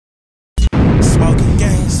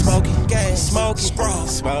Smoky, gang, smoky,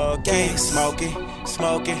 smoky, smoky,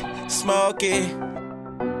 smoky, smoky.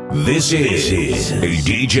 This is a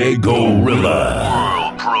DJ Gorilla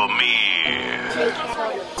World Premiere.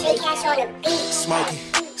 Smoky,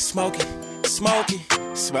 smoky, smoky,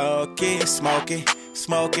 smoky, smoky,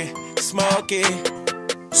 smoky, smoky.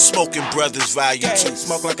 Smokin' Brothaz Volume 2.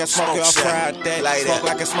 Smoke like I smoke on Friday. Smoke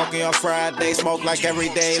like I smoke on Friday. Smoke like every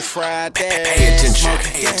day is Friday. Pay attention,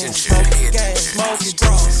 pay attention, pay attention. Smoky,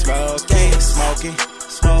 smoky,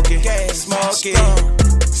 smoky, smoky.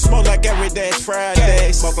 Smoke like every day is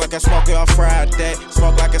Friday. Smoke like I smoke on Friday.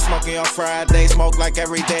 Smoke like I smoke on Friday. Smoke like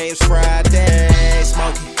every day is Friday.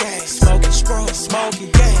 Smoky, smoky, smoky,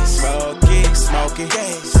 smoky, smoky,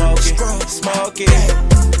 smoky, smoky.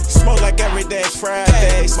 Smoke like every day is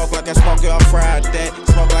Friday. Smoke like I smoke on Friday.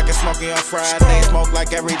 Smoke like I smoke on Friday. Smoke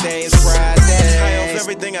like every day is Friday. High off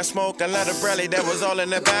everything I smoke. A lot of Bradley that was all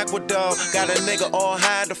in the backward though. Got a nigga all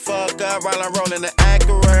high the fuck up while I'm rolling the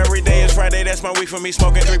Acura. Every day is Friday. That's my week for me.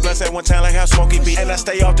 Smoking 3 blunts at one time like how Smokey be. And I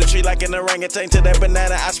stay off the tree like an orangutan to that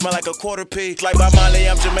banana. I smell like a quarter piece. Like by Molly,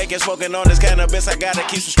 I'm Jamaican smoking on this cannabis. I gotta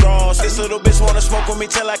keep some straws. This little bitch wanna smoke with me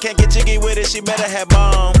till I can't get jiggy with it. She better have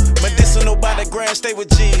bomb. Medicinal by the grand, stay with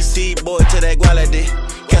G's. Boy to that quality.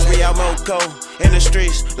 Catch me out Moco in the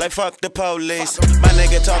streets, like fuck the police. My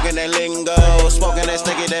nigga talking that lingo, smoking that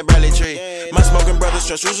sticky, that Bradley tree. My smoking brothers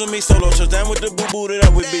trust using me solo, so down with the boo-boo that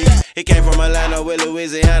up with me. He came from Atlanta with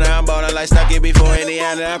Louisiana. I'm ballin' like Stucky before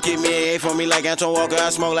Indiana. I'm keeping me A for me like Anton Walker. I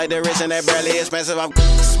smoke like the rich and that Bradley expensive. I'm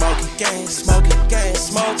smoking, gang, smoking, gang,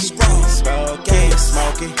 smoking, smoking,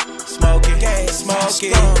 smoking, smoking, gang,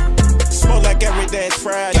 smoking. Smoke like every day is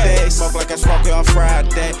Friday. Smoke like I smoke on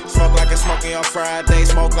Friday. Smoke like I smoke on Friday.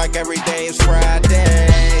 Smoke like every day is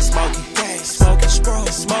Friday. Smoky, smoky, smoky,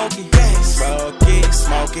 smoky, smoky,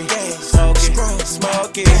 smoky,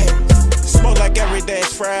 smoky. Smoke like every day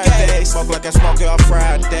is Friday. Smoke like I smoke on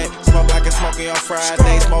Friday. Smoke like I smoke on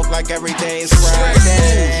Friday. Smoke like every day is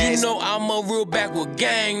Friday. You know I'm a real backward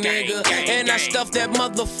gang nigga, and I stuff that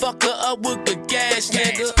motherfucker up with the gas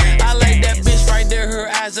nigga. I like that bitch right there, her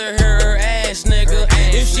eyes are her ass nigga.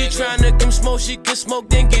 If she tryna come smoke, she can smoke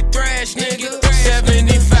then get thrashed nigga.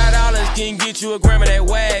 $75 can get you a gram of that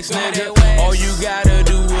wax nigga. All you gotta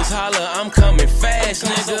do is holler, I'm coming fast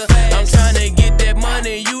nigga. I'm tryna get that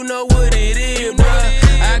money, you know what it is,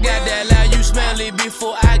 bruh. I got that loud, you smell it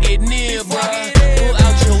before I get near, bruh. Pull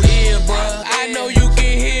out your ear, bruh. I know you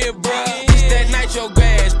can hear, bruh. It's that nitro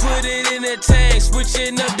gas, put it in the tank,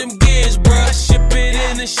 switching up them gears, bruh. Ship it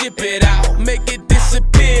in and ship it out, make it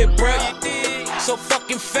disappear, bruh. So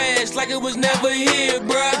fucking fast, like it was never here,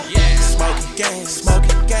 bruh. Smoky, gang, smoky,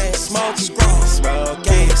 gang, smoky,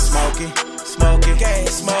 smoky, smoky, smoky, gang,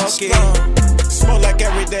 smoky. Smoke like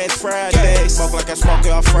every day is Friday. Smoke like I smoke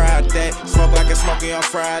on Friday. Smoke like I smoke on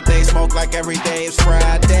Friday. Smoke like every day is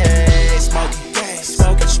Friday. Smoky,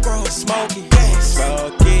 smoky, smoky, smoky,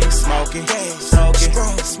 smoky,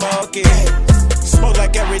 smoky, smoky. Smoke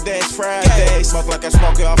like every day is Friday. Smoke like I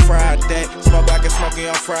smoke on Friday. Smoke like I smoke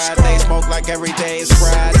on Friday. Smoke like every day is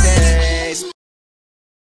Friday.